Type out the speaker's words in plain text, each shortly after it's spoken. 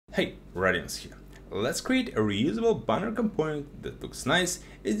Hey, Radiance here. Let's create a reusable banner component that looks nice,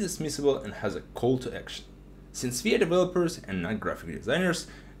 is dismissible and has a call to action. Since we are developers and not graphic designers,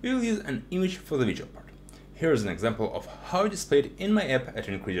 we will use an image for the visual part. Here's an example of how I displayed in my app at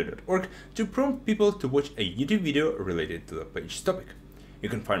increaser.org to prompt people to watch a YouTube video related to the page topic. You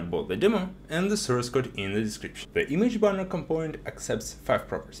can find both the demo and the source code in the description. The image banner component accepts 5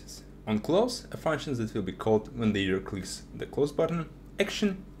 properties. On close, a function that will be called when the user clicks the close button.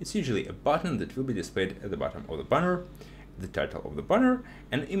 Action is usually a button that will be displayed at the bottom of the banner, the title of the banner,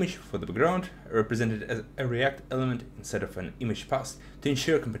 an image for the background, represented as a React element instead of an image path to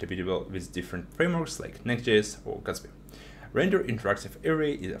ensure compatibility with different frameworks like Next.js or Gatsby. Render interactive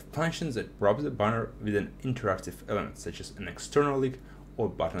area is a function that wraps the banner with an interactive element, such as an external link or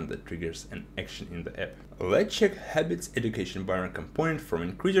button that triggers an action in the app. Let's check Habits Education banner component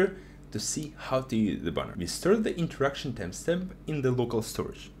from Increaser to see how to use the banner. We store the interaction timestamp in the local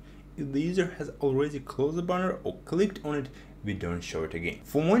storage. If the user has already closed the banner or clicked on it, we don't show it again.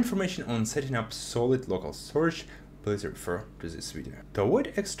 For more information on setting up solid local storage, please refer to this video. To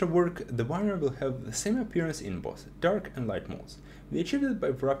avoid extra work, the banner will have the same appearance in both dark and light modes. We achieved it by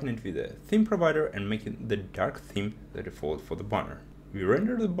wrapping it with a theme provider and making the dark theme the default for the banner. We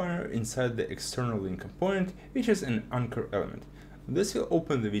render the banner inside the external link component, which is an anchor element. This will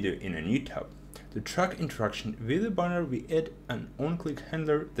open the video in a new tab. To track interaction with the banner, we add an on-click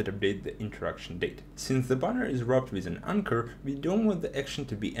handler that updates the interaction date. Since the banner is wrapped with an anchor, we don't want the action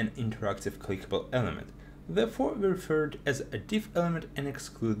to be an interactive clickable element. Therefore, we refer it as a div element and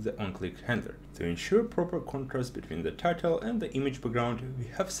exclude the on-click handler. To ensure proper contrast between the title and the image background, we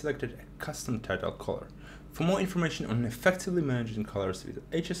have selected a custom title color. For more information on effectively managing colors with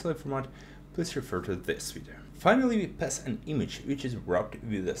HSL format, please refer to this video. Finally, we pass an image which is wrapped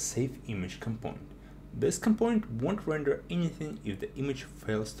with a save image component. This component won't render anything if the image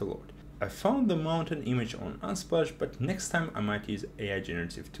fails to load. I found the mountain image on Unsplash, but next time I might use AI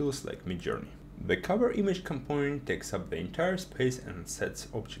generative tools like Midjourney. The cover image component takes up the entire space and sets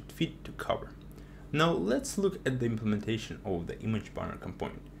object feed to cover. Now let's look at the implementation of the image banner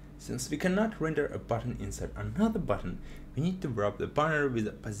component. Since we cannot render a button inside another button, we need to wrap the banner with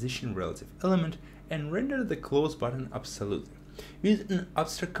a position relative element and render the close button absolutely. We use an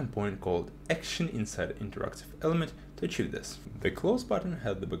abstract component called action inside interactive element to achieve this. The close button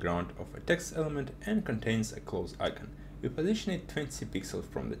has the background of a text element and contains a close icon. We position it 20 pixels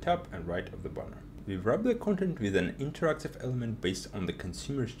from the top and right of the banner. We wrap the content with an interactive element based on the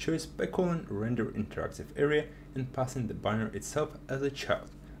consumer's choice by calling render interactive area and passing the banner itself as a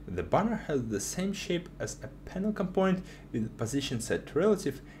child. The banner has the same shape as a panel component with position set to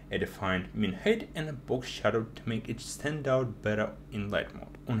relative, a defined min height and a box shadow to make it stand out better in light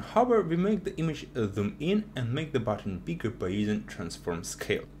mode. On hover, we make the image zoom in and make the button bigger by using transform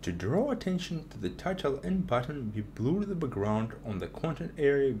scale. To draw attention to the title and button, we blur the background on the content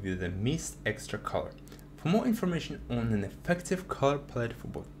area with a mist extra color. For more information on an effective color palette for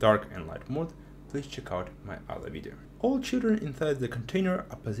both dark and light mode, please check out my other video. All children inside the container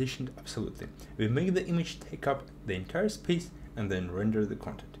are positioned absolutely. We make the image take up the entire space and then render the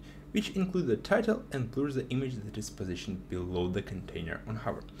content, which includes the title and blurs the image that is positioned below the container on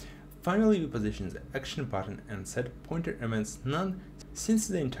hover. Finally, we position the action button and set pointer elements none, since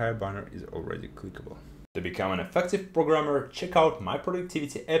the entire banner is already clickable. To become an effective programmer, check out my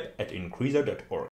productivity app at increaser.org.